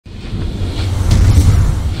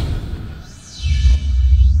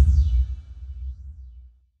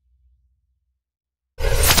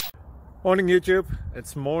Morning YouTube,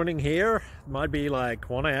 it's morning here. It might be like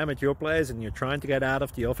 1 a.m. at your place and you're trying to get out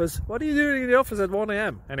of the office. What are you doing in the office at 1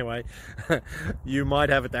 a.m.? Anyway, you might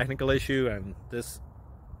have a technical issue and this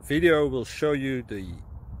video will show you the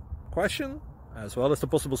question as well as the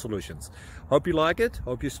possible solutions. Hope you like it,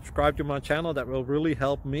 hope you subscribe to my channel. That will really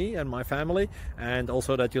help me and my family, and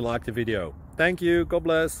also that you like the video. Thank you, God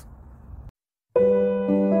bless.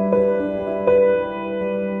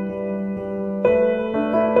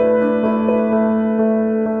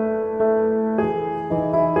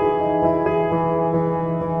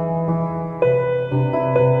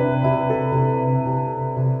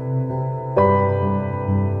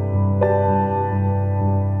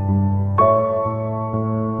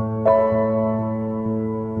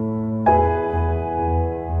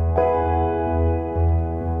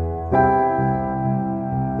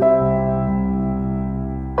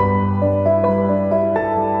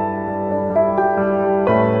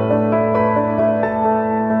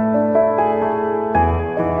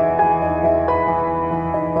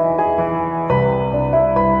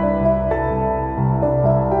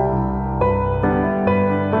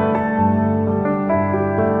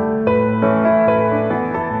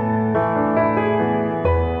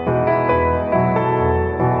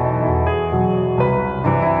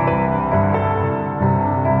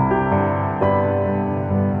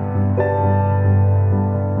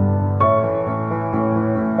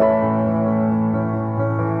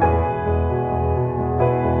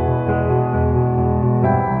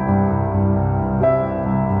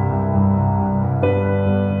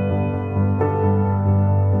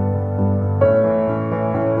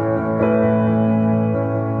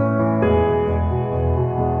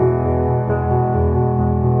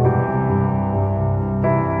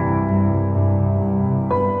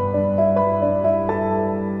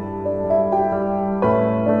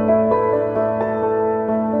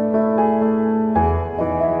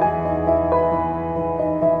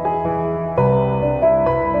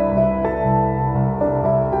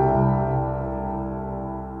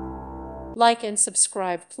 Like and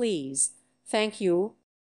subscribe, please. Thank you.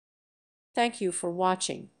 Thank you for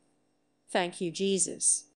watching. Thank you,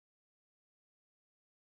 Jesus.